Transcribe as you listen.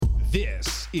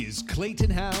This is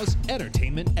Clayton Howe's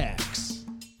Entertainment X.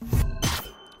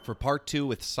 For part two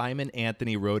with Simon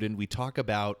Anthony Roden, we talk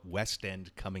about West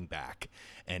End coming back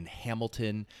and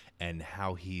Hamilton and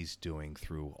how he's doing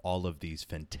through all of these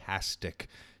fantastic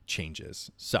changes.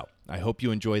 So I hope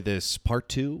you enjoy this part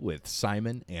two with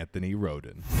Simon Anthony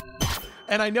Roden.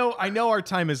 And I know our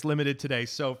time is limited today,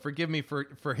 so forgive me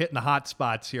for hitting the hot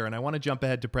spots here. And I want to jump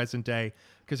ahead to present day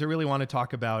because I really want to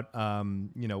talk about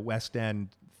West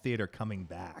End theater coming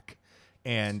back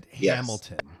and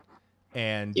Hamilton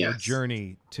and your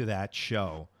journey to that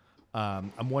show.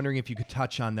 I'm wondering if you could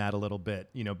touch on that a little bit.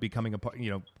 Becoming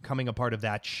coming a part of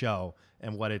that show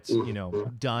and what it's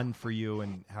done for you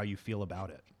and how you feel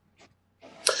about it.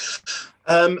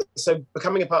 So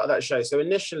becoming a part of that show. So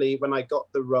initially, when I got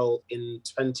the role in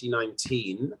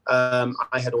 2019, I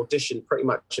had auditioned pretty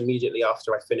much immediately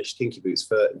after I finished Kinky Boots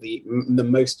for the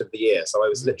most of the year. So I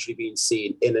was literally being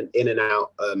seen in and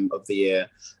out of the year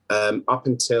up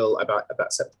until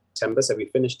about September. So we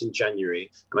finished in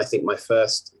January, and I think my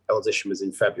first audition was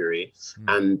in February,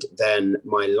 and then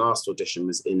my last audition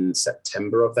was in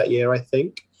September of that year, I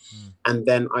think. And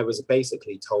then I was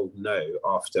basically told no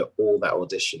after all that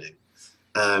auditioning.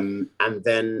 And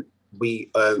then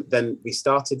we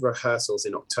started rehearsals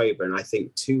in October, and I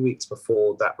think 2 weeks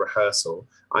before that rehearsal,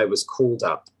 I was called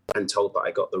up and told that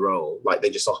I got the role. Like, they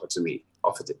just offered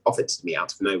it to me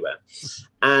out of nowhere,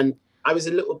 and I was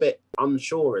a little bit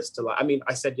unsure as to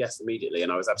I said yes immediately,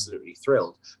 and I was absolutely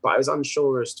thrilled, but I was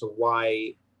unsure as to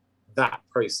why that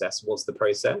process was the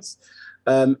process.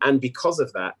 And because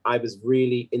of that, I was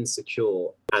really insecure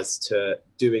as to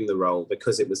doing the role,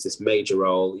 because it was this major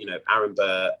role, Aaron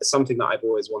Burr, something that I've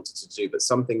always wanted to do, but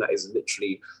something that is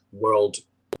literally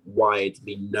worldwide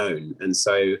known. And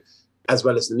so, as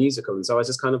well as the musical. And so I was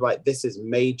just kind of like, this is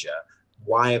major.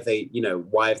 Why have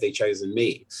they chosen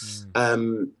me?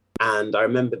 And I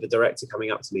remember the director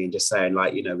coming up to me and just saying,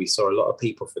 we saw a lot of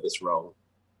people for this role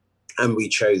and we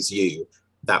chose you.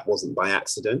 That wasn't by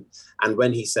accident. And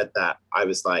when he said that, I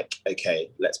was like,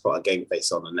 okay, let's put our game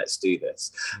face on and let's do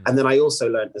this. And then I also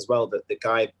learned as well that the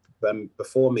guy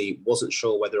before me wasn't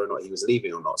sure whether or not he was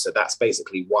leaving or not. So that's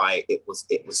basically why it was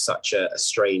such a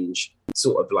strange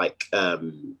sort of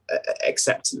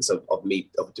acceptance of me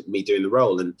doing the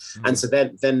role. And so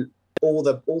then all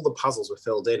the puzzles were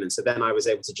filled in, and so then I was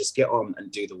able to just get on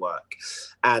and do the work.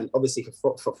 And obviously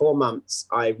for 4 months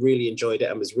I really enjoyed it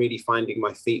and was really finding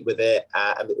my feet with it,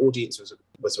 and the audience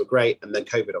was great. And then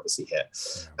COVID obviously hit,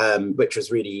 which was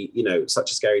really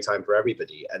such a scary time for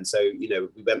everybody. And so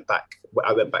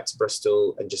I went back to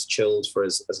Bristol and just chilled for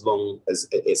as long as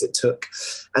it took.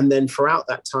 And then throughout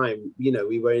that time,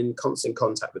 we were in constant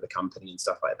contact with the company and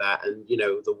stuff like that, and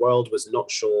the world was not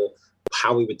sure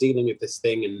how we were dealing with this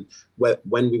thing and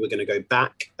when we were going to go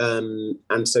back. And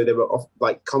so there were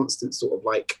constant sort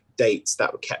of dates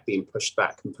that were kept being pushed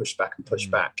back and pushed back and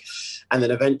pushed back. And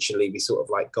then eventually we sort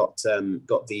of got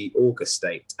the August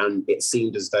date, and it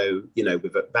seemed as though,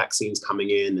 with vaccines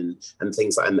coming in and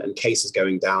things and cases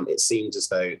going down, it seemed as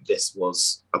though this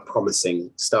was a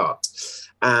promising start.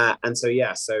 And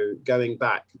so going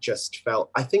back just felt,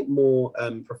 I think, more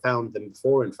profound than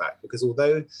before, in fact, because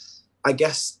although I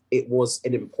guess it was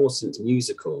an important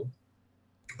musical,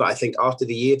 but I think after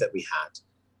the year that we had,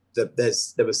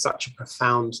 there was such a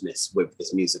profoundness with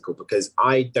this musical, because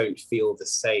I don't feel the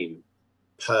same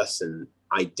person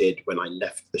I did when I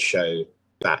left the show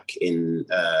back in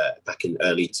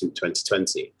early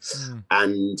 2020.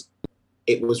 And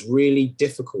it was really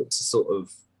difficult to sort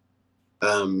of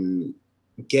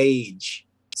gauge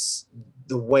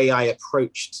the way I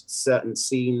approached certain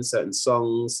scenes, certain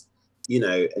songs,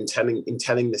 in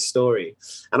telling this story.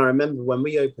 And I remember when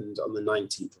we opened on the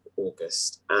 19th of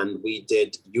August and we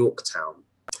did Yorktown,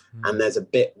 and there's a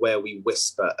bit where we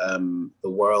whisper, the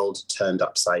world turned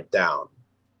upside down.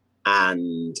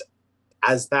 And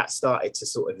as that started to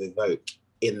sort of evoke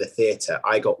in the theatre,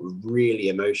 I got really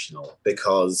emotional,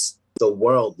 because the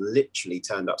world literally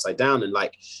turned upside down, and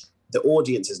the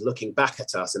audience is looking back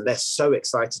at us and they're so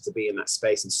excited to be in that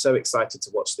space and so excited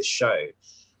to watch this show.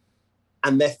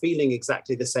 And they're feeling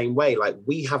exactly the same way.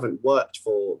 We haven't worked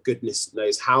for goodness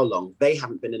knows how long. They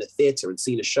haven't been in a theatre and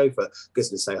seen a show for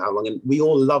goodness knows how long. And we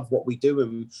all love what we do,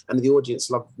 and the audience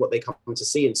love what they come to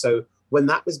see. And so when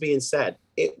that was being said,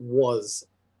 it was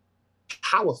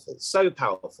powerful, so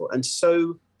powerful and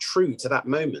so true to that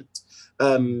moment.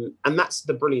 And that's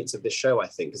the brilliance of this show, I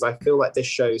think, because I feel like this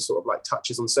show sort of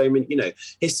touches on so many,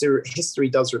 history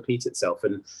does repeat itself,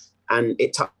 and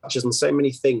it touches on so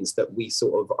many things that we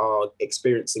sort of are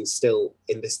experiencing still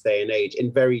in this day and age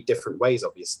in very different ways,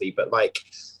 obviously, but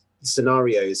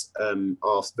scenarios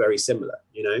are very similar,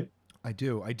 I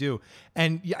do. I do.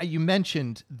 And yeah, you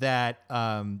mentioned that,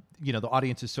 the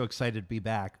audience is so excited to be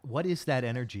back. What is that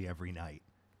energy every night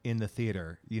in the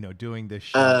theater, doing this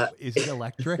show? Is it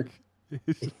electric?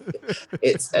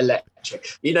 It's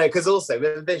electric, because also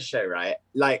with this show, right?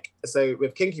 Like, so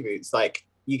with Kinky Boots, like,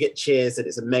 you get cheers and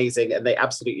it's amazing and they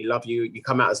absolutely love you. You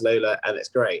come out as Lola and it's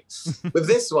great. With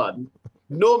this one,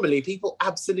 normally people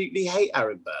absolutely hate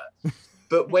Aaron Burr.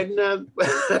 But when and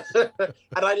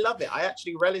I love it, I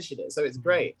actually relish in it, so it's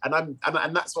great. And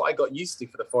that's what I got used to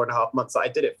for the 4.5 months that I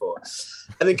did it for.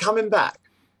 And then coming back,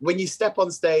 when you step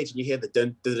on stage and you hear the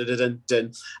dun dun dun dun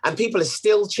dun, and people are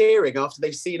still cheering after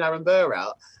they've seen Aaron Burr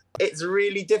out, it's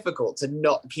really difficult to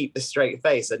not keep the straight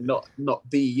face and not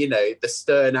be, the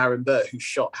stern Aaron Burr who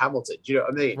shot Hamilton. Do you know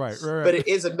what I mean? Right. But it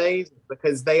is amazing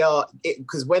because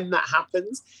because when that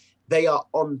happens, they are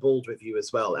on board with you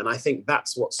as well. And I think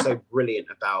that's what's so brilliant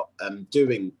about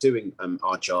doing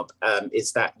our job,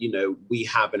 is that, we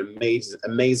have an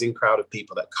amazing crowd of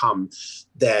people that come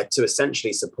there to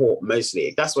essentially support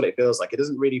mostly. That's what it feels like.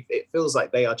 It feels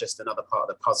like they are just another part of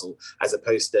the puzzle as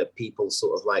opposed to people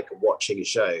sort of like watching a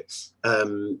show.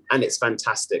 And it's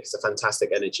fantastic. It's a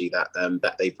fantastic energy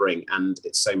that they bring. And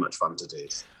it's so much fun to do.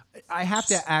 I have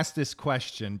to ask this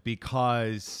question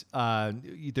because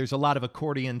there's a lot of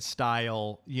accordion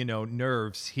style,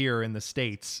 nerves here in the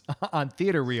States on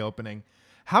theater reopening.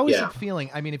 How is it feeling?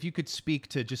 I mean, if you could speak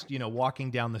to just,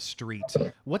 walking down the street,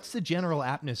 what's the general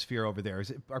atmosphere over there?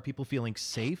 Are people feeling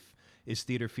safe? Is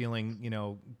theater feeling,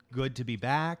 good to be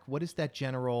back? What is that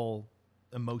general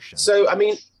emotion? So, I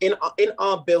mean, in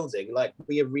our building, like,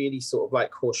 we are really sort of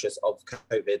like cautious of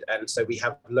COVID. And so we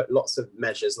have lots of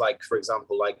measures, like, for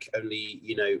example, like only,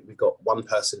 we've got one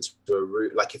person to a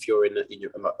room. Like if you're in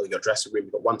your dressing room,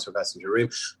 we've got one to a person to a room.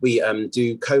 We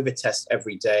do COVID tests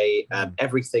every day.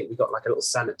 Everything. We've got like a little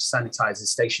sanitizer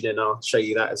station I'll show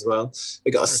you that as well.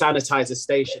 We've got a sanitizer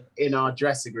station in our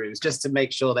dressing rooms just to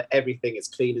make sure that everything is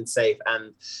clean and safe.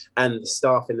 And the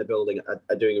staff in the building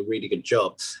are doing a really good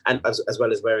job. And as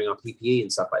well as wearing our PPE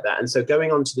and stuff like that. And so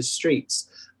going onto the streets,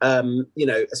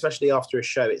 especially after a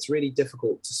show, it's really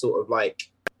difficult to sort of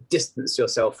like distance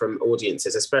yourself from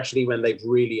audiences, especially when they've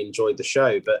really enjoyed the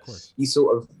show. But you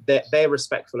sort of, they're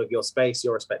respectful of your space,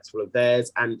 you're respectful of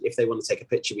theirs. And if they want to take a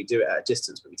picture, we do it at a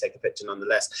distance, but we take a picture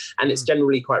nonetheless. And it's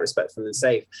generally quite respectful and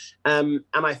safe. And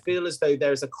I feel as though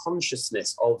there is a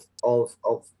consciousness of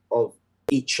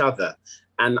each other.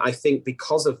 And I think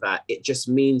because of that, it just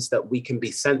means that we can be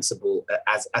sensible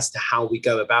as to how we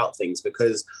go about things,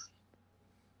 because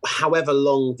however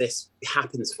long this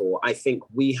happens for, I think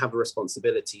we have a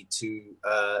responsibility to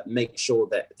make sure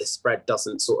that the spread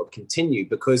doesn't sort of continue,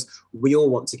 because we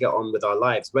all want to get on with our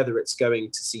lives, whether it's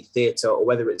going to see theatre or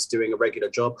whether it's doing a regular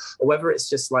job or whether it's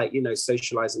just like,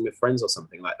 socializing with friends or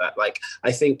something like that. Like,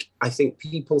 I think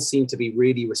people seem to be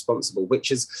really responsible, which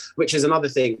is another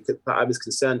thing that I was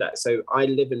concerned at. So I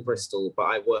live in Bristol, but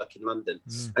I work in London.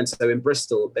 And so in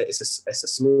Bristol, it's a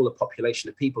smaller population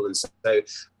of people. And so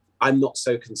I'm not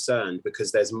so concerned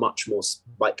because there's much more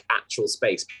like actual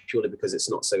space, purely because it's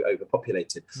not so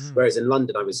overpopulated. Whereas in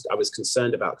London, I was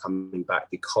concerned about coming back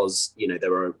because,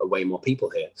 there are way more people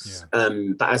here.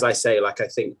 But as I say, like, I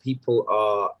think people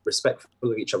are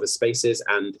respectful of each other's spaces,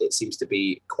 and it seems to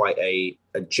be quite a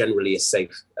generally a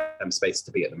safe space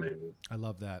to be at the moment. I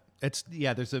love that.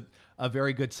 There's a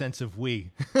very good sense of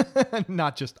we,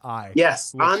 not just I.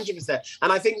 Yes, 100%.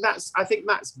 And I think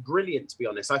that's brilliant, to be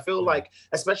honest. I feel like,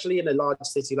 especially in a large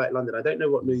city like London, I don't know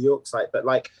what New York's like, but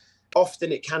like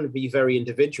often it can be very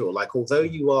individual. Like, although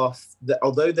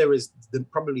there is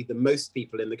probably the most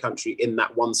people in the country in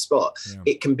that one spot,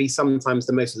 it can be sometimes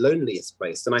the most loneliest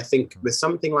place. And I think with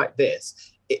something like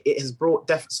this, it has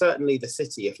brought certainly the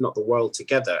city, if not the world,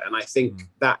 together. And I think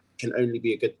that can only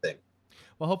be a good thing.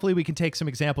 Well, hopefully we can take some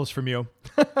examples from you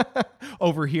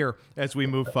over here as we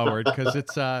move forward, because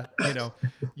it's,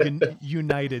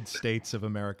 United States of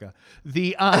America.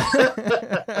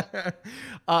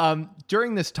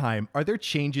 During this time, are there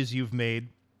changes you've made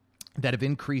that have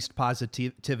increased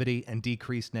positivity and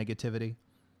decreased negativity?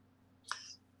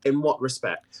 In what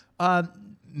respect?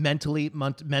 Mentally,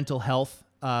 mental health,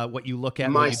 what you look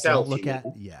at, myself, what you don't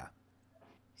look at. Yeah.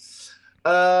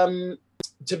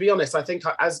 To be honest, I think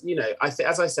as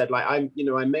I said, like I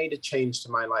made a change to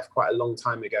my life quite a long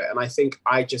time ago, and I think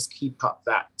I just keep up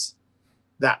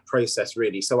that process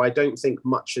really. So I don't think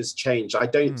much has changed. I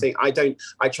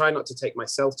try not to take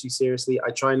myself too seriously.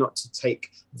 I try not to take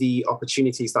the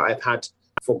opportunities that I've had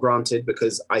for granted,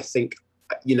 because I think,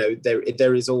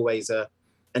 there is always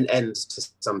an end to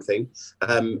something,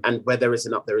 and where there is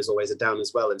an up, there is always a down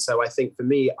as well. And so I think for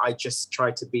me, I just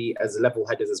try to be as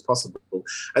level-headed as possible,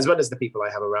 as well as the people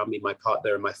I have around me, my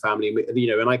partner and my family. You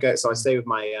know, and I stay with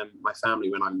my my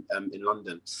family when I'm in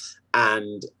London,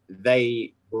 and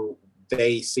they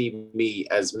see me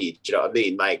as me. Do you know what I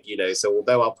mean? Like, you know, so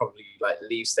although I'll probably like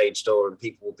leave stage door and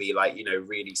people will be like, you know,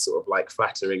 really sort of like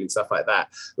flattering and stuff like that,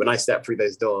 when I step through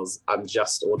those doors, I'm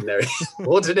just ordinary,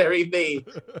 ordinary me,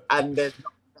 and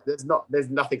there's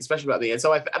nothing special about me. And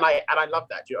so I love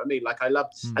that. Do you know what I mean? Like, I love,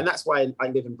 and that's why I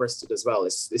live in Bristol as well.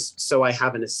 It's so I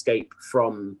have an escape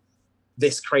from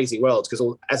this crazy world,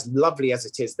 because as lovely as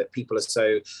it is that people are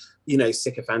so, you know,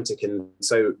 sycophantic and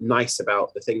so nice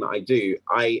about the thing that I do,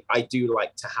 I do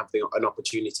like to have an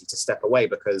opportunity to step away,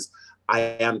 because I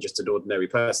am just an ordinary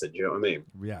person. Do you know what I mean?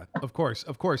 Yeah, of course,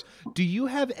 of course. Do you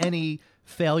have any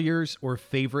failures or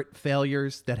favorite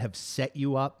failures that have set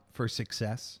you up for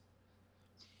success?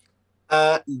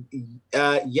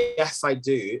 Yes, I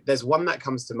do. There's one that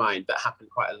comes to mind that happened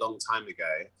quite a long time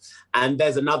ago, and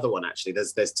there's another one actually.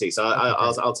 There's two. So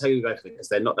I'll tell you both because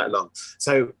they're not that long.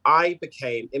 So I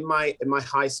became in my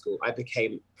high school, I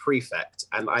became prefect,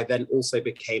 and I then also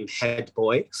became head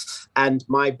boy. And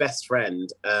my best friend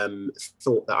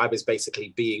thought that I was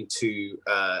basically being too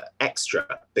extra,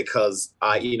 because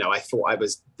I thought I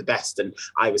was the best and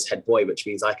I was head boy, which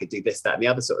means I could do this, that, and the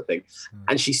other sort of thing.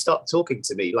 And she stopped talking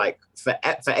to me like for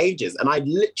ages, and I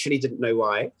literally didn't know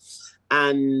why.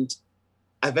 And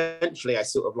eventually I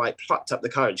sort of like plucked up the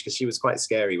courage, because she was quite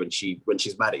scary when she's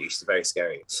mad at you. She's very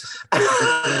scary.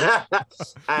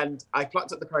 And I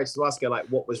plucked up the courage to ask her like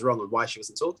what was wrong and why she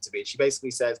wasn't talking to me. And she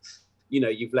basically said, you know,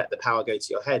 you've let the power go to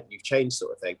your head, you've changed,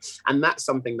 sort of thing. And that's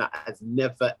something that has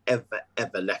never, ever,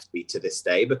 ever left me to this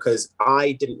day, because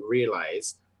I didn't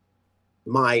realize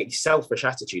my selfish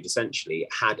attitude essentially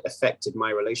had affected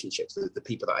my relationships with the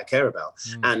people that I care about.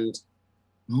 And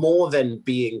more than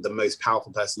being the most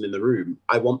powerful person in the room,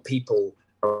 I want people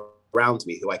around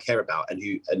me who I care about and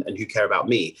who care about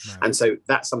me. Right. And so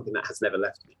that's something that has never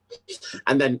left me.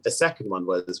 And then the second one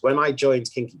was when I joined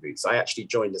Kinky Boots. I actually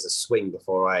joined as a swing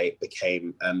before I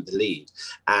became the lead,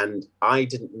 and I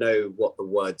didn't know what the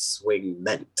word swing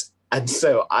meant. And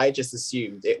so I just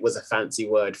assumed it was a fancy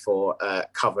word for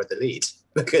cover the lead,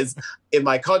 because in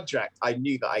my contract, I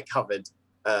knew that I covered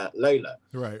Lola.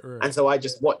 Right. And so I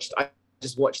just watched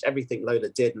everything Lola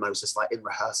did, and I was just like in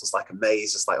rehearsals, like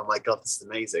amazed, just like, oh my God, this is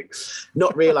amazing.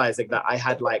 Not realizing that I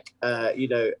had like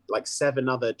 7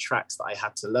 other tracks that I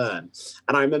had to learn.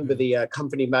 And I remember the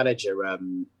company manager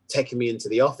taking me into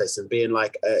the office and being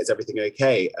like, is everything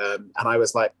okay? And I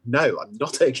was like, no, I'm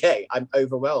not okay. I'm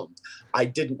overwhelmed. I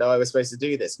didn't know I was supposed to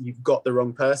do this. You've got the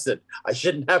wrong person. I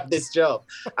shouldn't have this job.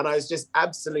 And I was just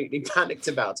absolutely panicked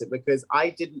about it, because I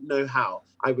didn't know how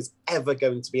I was ever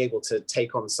going to be able to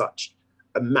take on such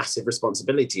a massive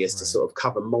responsibility as to sort of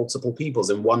cover multiple people's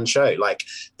in one show. Like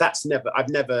I've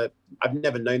never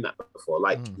known that before.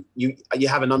 Like you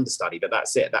have an understudy, but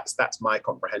that's it. That's my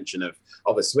comprehension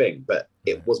of a swing, but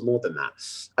it was more than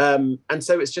that. And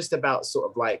so it's just about sort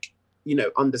of like, you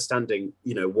know, understanding,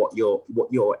 you know, what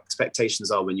your expectations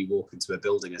are when you walk into a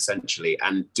building, essentially,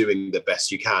 and doing the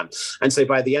best you can. And so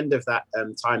by the end of that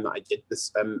time that I did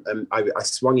this, I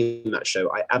swung in that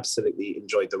show. I absolutely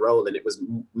enjoyed the role, and it was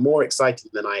more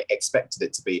exciting than I expected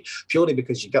it to be, purely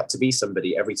because you got to be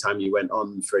somebody every time you went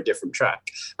on for a different track,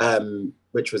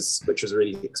 which was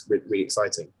really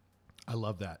exciting. I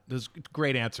love that. Those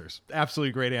great answers.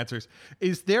 Absolutely great answers.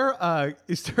 Is there a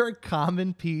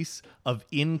common piece of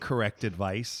incorrect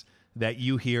advice that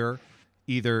you hear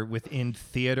either within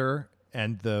theater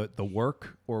and the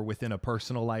work, or within a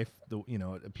personal life,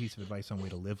 a piece of advice on way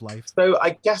to live life? So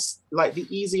I guess like the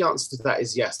easy answer to that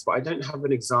is yes, but I don't have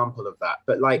an example of that.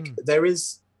 But like there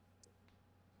is,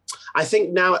 I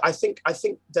think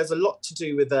there's a lot to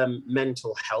do with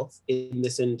mental health in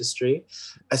this industry,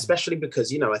 especially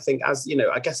because, you know, I think, as you know,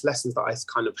 I guess lessons that I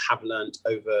kind of have learned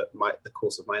over the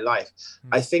course of my life,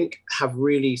 I think have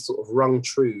really sort of rung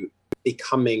true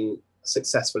becoming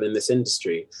successful in this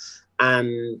industry.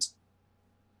 And,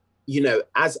 you know,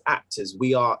 as actors,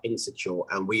 we are insecure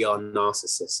and we are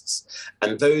narcissists.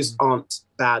 And those aren't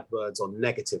bad words or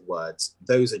negative words.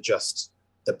 Those are just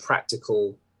the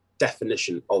practical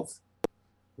definition of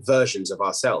versions of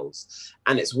ourselves,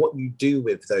 and it's what you do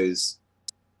with those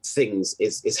things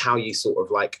is how you sort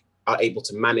of like are able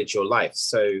to manage your life.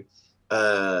 So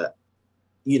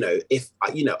you know, if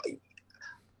I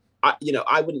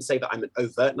wouldn't say that I'm an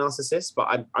overt narcissist,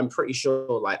 but I'm pretty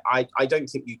sure like I don't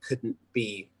think you couldn't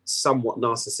be somewhat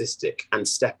narcissistic and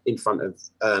step in front of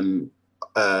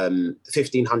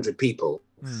 1,500 people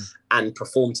and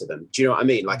perform to them. Do you know what I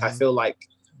mean? Like, I feel like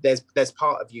there's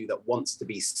part of you that wants to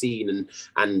be seen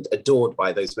and adored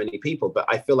by those many people. But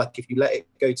I feel like if you let it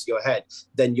go to your head,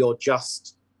 then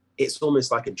it's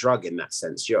almost like a drug in that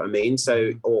sense. Do you know what I mean?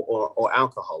 So, or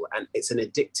alcohol, and it's an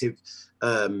addictive,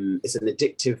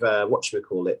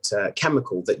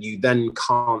 chemical that you then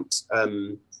can't,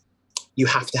 you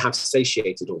have to have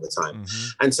satiated all the time.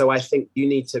 And so I think you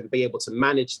need to be able to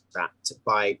manage that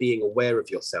by being aware of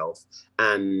yourself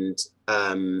and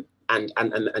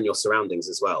your surroundings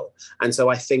as well. And so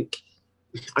I think,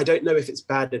 I don't know if it's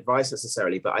bad advice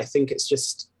necessarily, but I think it's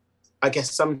just, I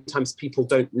guess sometimes people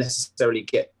don't necessarily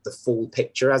get the full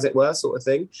picture, as it were, sort of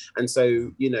thing. And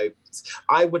so, you know,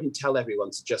 I wouldn't tell everyone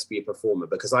to just be a performer,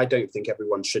 because I don't think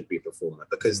everyone should be a performer,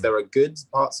 because there are good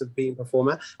parts of being a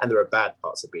performer and there are bad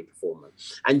parts of being a performer.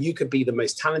 And you could be the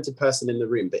most talented person in the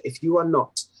room, but if you are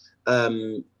not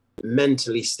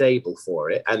mentally stable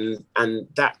for it, and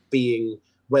that being,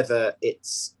 whether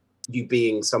it's you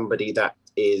being somebody that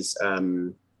is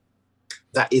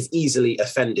easily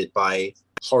offended by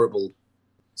horrible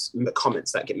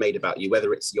comments that get made about you,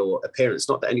 whether it's your appearance,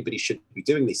 not that anybody should be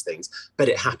doing these things, but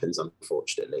it happens,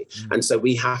 unfortunately. And so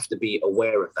we have to be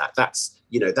aware of that.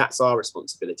 That's our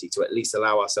responsibility, to at least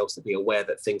allow ourselves to be aware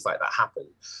that things like that happen.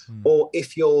 Or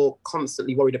if you're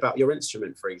constantly worried about your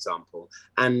instrument, for example,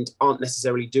 and aren't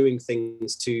necessarily doing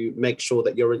things to make sure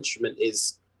that your instrument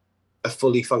is a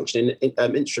fully functioning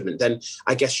instrument, then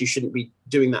I guess you shouldn't be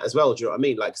doing that as well. Do you know what I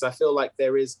mean? Like, because I feel like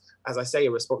there is, as I say,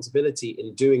 a responsibility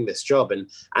in doing this job,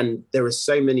 and there are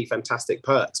so many fantastic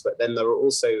perks, but then there are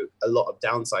also a lot of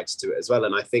downsides to it as well.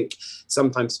 And I think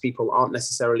sometimes people aren't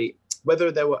necessarily,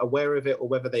 whether they were aware of it or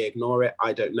whether they ignore it,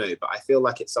 I don't know, but I feel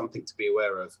like it's something to be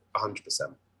aware of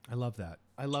 100%. I love that.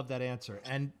 I love that answer.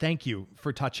 And thank you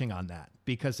for touching on that,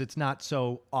 because it's not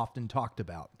so often talked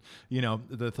about. You know,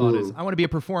 the thought is, I want to be a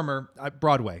performer at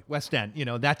Broadway, West End, you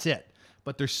know, that's it.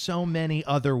 But there's so many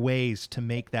other ways to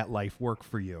make that life work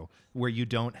for you, where you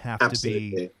don't have to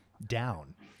be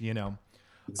down, you know.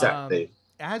 Exactly.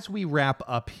 As we wrap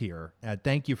up here,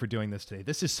 thank you for doing this today.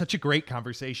 This is such a great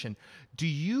conversation. Do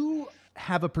you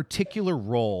have a particular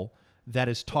role that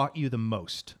has taught you the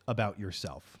most about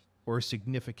yourself, or a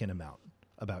significant amount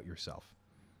about yourself?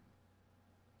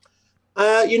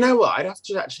 You know what? I'd have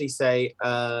to actually say,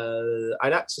 Harpo.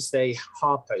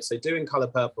 So doing Colour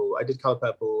Purple, I did Colour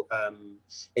Purple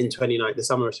in the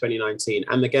summer of 2019,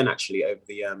 and again actually over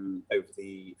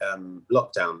the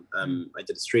lockdown. I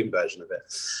did a stream version of it,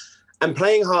 and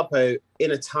playing Harpo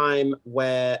in a time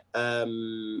where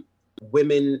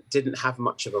women didn't have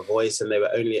much of a voice, and they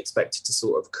were only expected to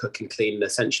sort of cook and clean, and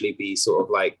essentially be sort of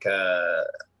like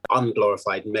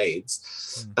unglorified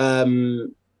maids.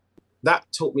 That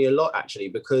taught me a lot, actually,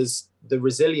 because the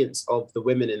resilience of the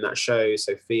women in that show,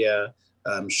 Sophia,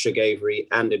 Shug Avery,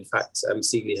 and in fact,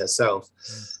 Seeley herself,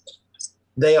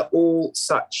 they are all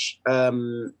such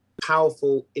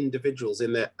powerful individuals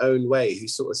in their own way, who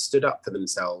sort of stood up for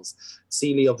themselves.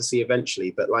 Seeley, obviously, eventually,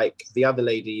 but like the other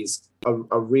ladies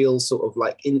are real sort of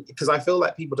like, because I feel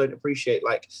like people don't appreciate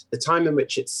like the time in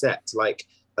which it's set. Like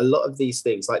a lot of these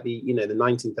things, like the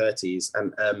 1930s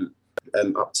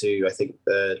and up to, I think,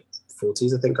 the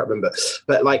 40s, I think, I remember.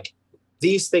 But like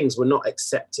these things were not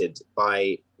accepted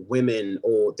by women,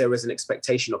 or there was an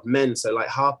expectation of men. So like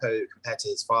Harpo, compared to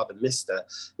his father, Mr.,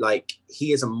 like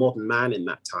he is a modern man in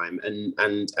that time,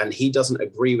 and he doesn't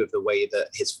agree with the way that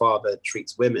his father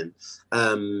treats women,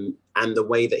 and the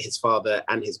way that his father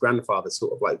and his grandfather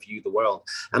sort of like view the world.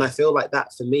 And I feel like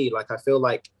that, for me, like I feel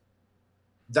like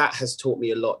that has taught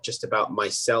me a lot just about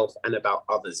myself and about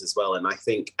others as well. And I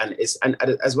think, and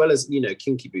as well as, you know,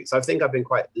 Kinky Boots, I think I've been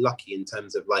quite lucky in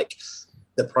terms of like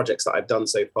the projects that I've done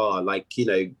so far. Like, you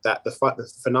know, that the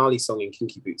finale song in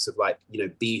Kinky Boots of like, you know,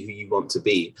 be who you want to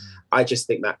be. I just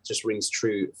think that just rings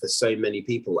true for so many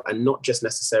people, and not just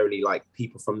necessarily like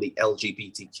people from the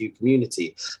LGBTQ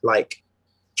community. Like,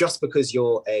 just because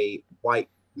you're a white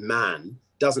man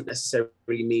doesn't necessarily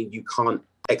mean you can't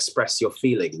express your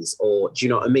feelings, or do you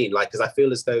know what I mean? Like, because I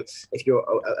feel as though if you're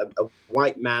a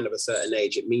white man of a certain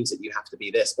age, it means that you have to be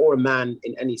this, or a man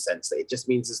in any sense. It just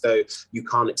means as though you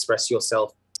can't express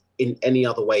yourself in any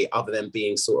other way other than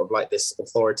being sort of like this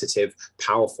authoritative,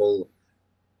 powerful,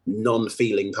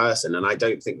 non-feeling person. And I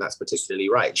don't think that's particularly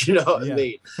right. Do you know what I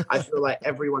mean? I feel like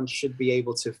everyone should be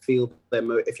able to feel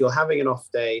them. If you're having an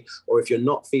off day, or if you're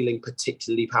not feeling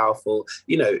particularly powerful,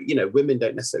 you know, women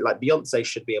don't necessarily, like Beyonce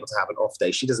should be able to have an off day.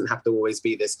 She doesn't have to always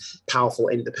be this powerful,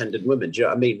 independent woman. Do you know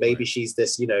what I mean? Maybe she's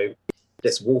this, you know,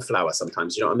 this wallflower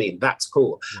sometimes, you know what I mean? That's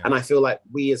cool. And I feel like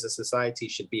we as a society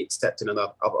should be accepting of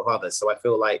others. So I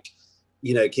feel like,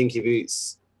 you know, Kinky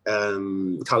Boots,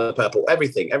 Color Purple,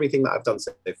 everything that I've done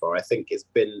so far, I think it's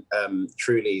been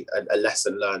truly a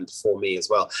lesson learned for me as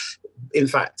well. In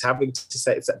fact, having to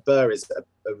say that Burr is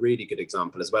a really good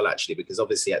example as well, actually, because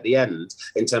obviously at the end,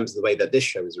 in terms of the way that this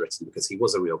show is written, because he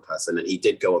was a real person and he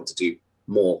did go on to do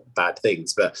more bad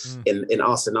things, but in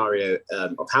our scenario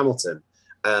of Hamilton,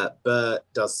 Burr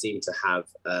does seem to have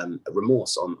a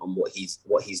remorse on what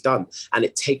he's done, and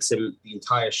it takes him the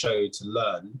entire show to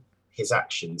learn his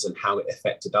actions and how it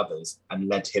affected others and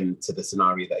led him to the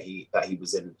scenario that he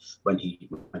was in when he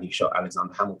shot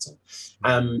Alexander Hamilton.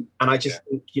 And I just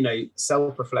think,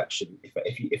 self-reflection,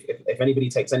 if anybody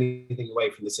takes anything away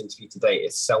from this interview today,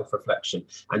 it's self-reflection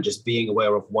and just being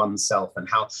aware of oneself and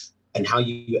how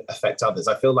you affect others.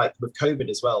 I feel like with COVID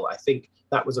as well, I think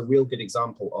that was a real good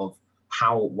example of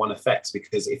how one affects,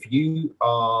 because if you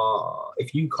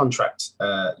contract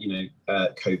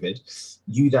COVID,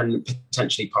 you then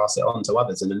potentially pass it on to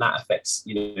others, and then that affects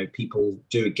people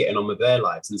getting on with their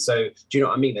lives. And so, do you know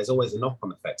what I mean? There's always a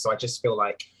knock-on effect. So I just feel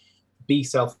like be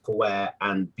self-aware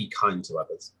and be kind to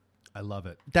others. I love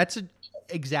it.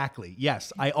 Exactly.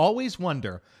 Yes. I always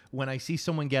wonder when I see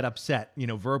someone get upset,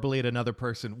 verbally at another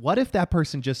person, what if that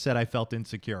person just said, I felt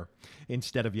insecure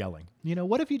instead of yelling?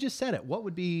 What if you just said it?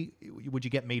 Would you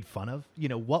get made fun of?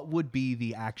 What would be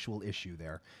the actual issue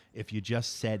there if you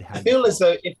just said how I feel as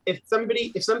though if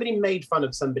somebody made fun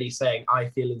of somebody saying, I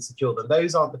feel insecure, then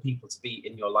those aren't the people to be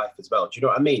in your life as well. Do you know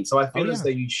what I mean? So I feel as though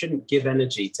you shouldn't give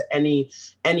energy to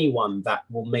anyone that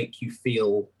will make you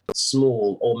feel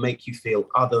small or make you feel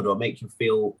othered or make you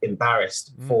feel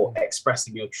embarrassed for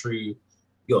expressing your true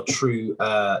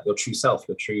self,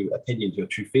 your true opinions, your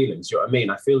true feelings. You know what I mean?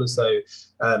 I feel as though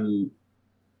they're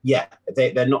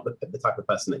not the type of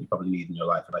person that you probably need in your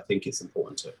life, and I think it's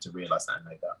important to realize that and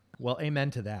know that. Well,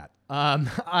 amen to that.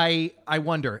 I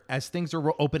wonder, as things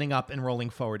are opening up and rolling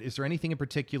forward, is there anything in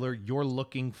particular you're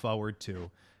looking forward to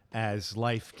as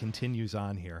life continues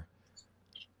on here?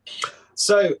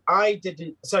 So quite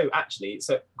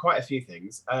a few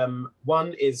things.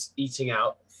 One is eating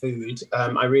out, food.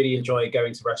 I really enjoy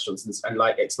going to restaurants and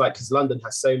because London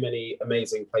has so many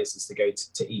amazing places to go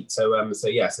to eat. So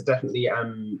definitely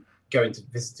going to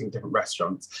visiting different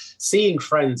restaurants, seeing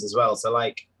friends as well. So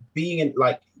being in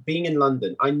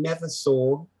London, I never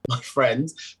saw my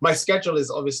friends. My schedule is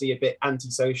obviously a bit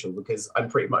antisocial because I'm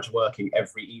pretty much working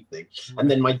every evening. And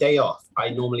then my day off, I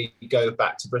normally go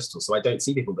back to Bristol, so I don't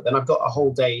see people. But then I've got a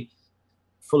whole day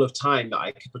full of time that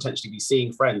I could potentially be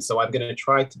seeing friends. So I'm going to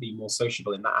try to be more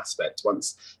sociable in that aspect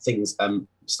once things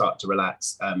start to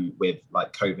relax with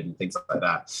COVID and things like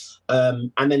that.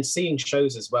 And then seeing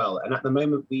shows as well. And at the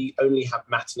moment, we only have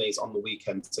matinees on the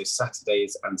weekend. So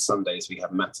Saturdays and Sundays, we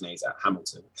have matinees at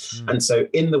Hamilton. And so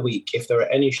in the week, if there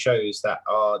are any shows that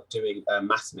are doing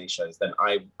matinee shows, then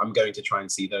I'm going to try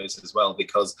and see those as well,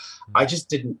 because I just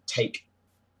didn't take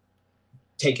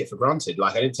it for granted.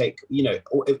 I didn't take,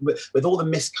 with all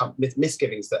the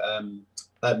misgivings that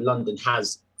London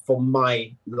has for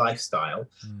my lifestyle,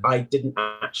 I didn't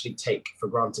actually take for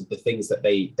granted the things that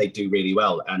they do really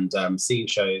well. And seeing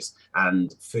shows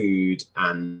and food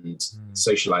and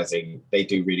socializing, they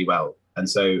do really well. And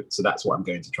so that's what I'm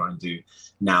going to try and do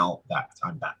now that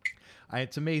I'm back.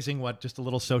 It's amazing what just a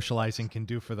little socializing can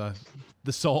do for the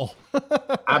soul.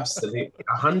 Absolutely.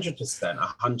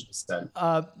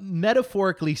 100%.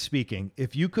 Metaphorically speaking,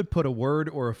 if you could put a word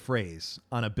or a phrase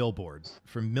on a billboard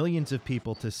for millions of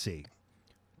people to see,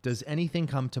 does anything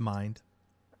come to mind?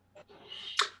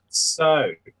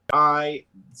 So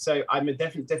I'm a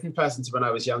different person to when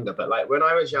I was younger, but when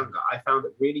I was younger, I found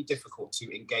it really difficult to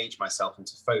engage myself and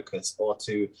to focus or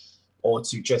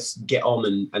to just get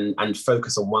on and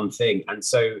focus on one thing. And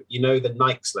so, the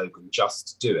Nike slogan,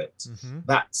 just do it.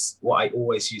 That's what I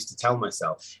always used to tell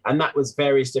myself. And that was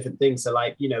various different things. So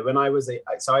when I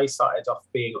started off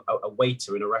being a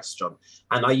waiter in a restaurant,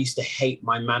 and I used to hate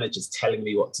my managers telling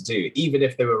me what to do, even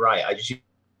if they were right. I just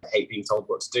hate being told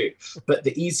what to do. But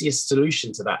the easiest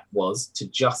solution to that was to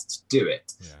just do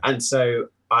it. Yeah. And so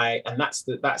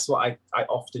that's what I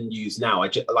often use now. I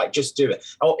just do it.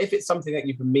 Or if it's something that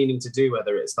you've been meaning to do,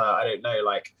 whether it's I don't know,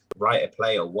 write a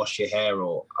play or wash your hair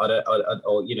or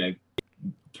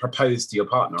propose to your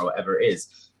partner or whatever it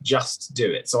is, just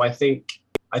do it. So I think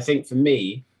for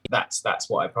me, that's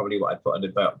what I'd put on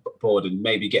the board and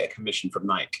maybe get a commission from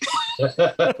Nike.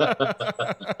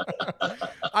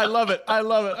 I love it.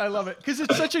 Because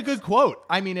it's such a good quote.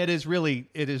 I mean, it is really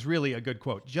a good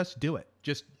quote. Just do it.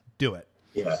 Just do it.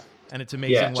 Yeah. And it's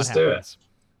amazing what happens.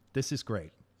 This is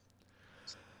great.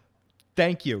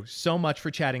 Thank you so much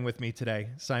for chatting with me today,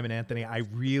 Simon Anthony. I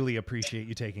really appreciate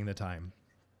you taking the time.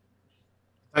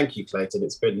 Thank you, Clayton.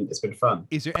 It's been fun.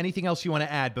 Is there anything else you want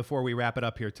to add before we wrap it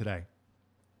up here today?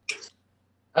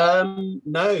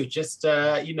 No, just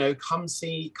come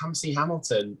see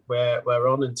Hamilton. We're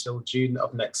on until June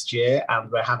of next year,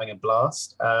 and we're having a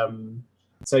blast.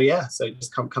 So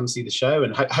just come see the show,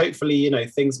 and hopefully,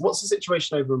 things. What's the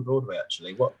situation over on Broadway?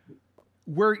 Actually, what's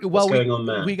going on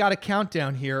there? We got a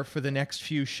countdown here for the next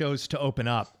few shows to open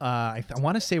up. I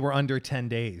want to say we're under 10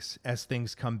 days as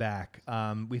things come back.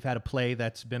 We've had a play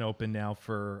that's been open now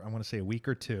for, I want to say, a week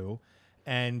or two.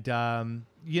 And,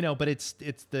 but it's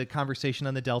the conversation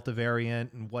on the Delta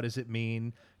variant and what does it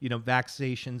mean?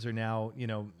 Vaccinations are now,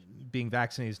 being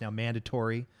vaccinated is now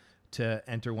mandatory to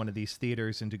enter one of these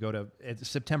theaters, and to go to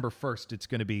September 1st, it's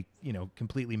going to be,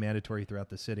 completely mandatory throughout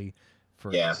the city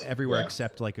for everywhere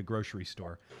except like a grocery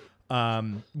store,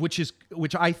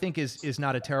 which I think is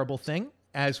not a terrible thing,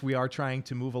 as we are trying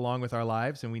to move along with our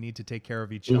lives, and we need to take care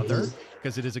of each other,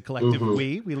 because it is a collective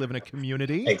we live in a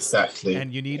community. Exactly.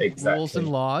 And you need rules and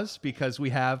laws, because we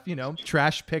have,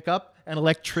 trash pickup and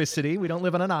electricity. We don't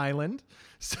live on an island.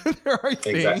 So there are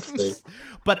things. Exactly.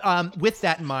 But with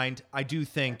that in mind, I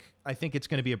think it's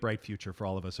going to be a bright future for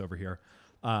all of us over here.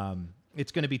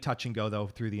 It's going to be touch and go, though,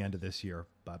 through the end of this year,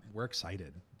 but we're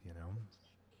excited,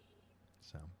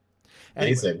 So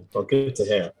amazing. Well, good to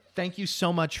hear. Thank you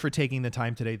so much for taking the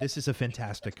time today. This is a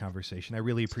fantastic conversation. I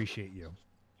really appreciate you.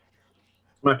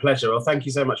 My pleasure. Well, thank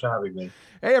you so much for having me.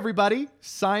 Hey, everybody.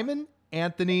 Simon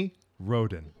Anthony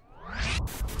Roden.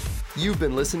 You've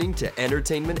been listening to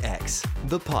Entertainment X,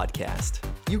 the podcast.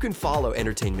 You can follow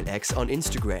Entertainment X on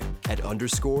Instagram at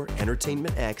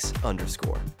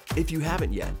 _EntertainmentX_. If you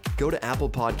haven't yet, go to Apple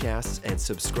Podcasts and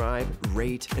subscribe,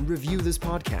 rate, and review this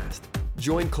podcast.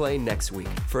 Join Clay next week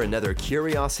for another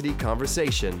curiosity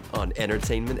conversation on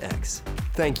Entertainment X.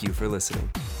 Thank you for listening.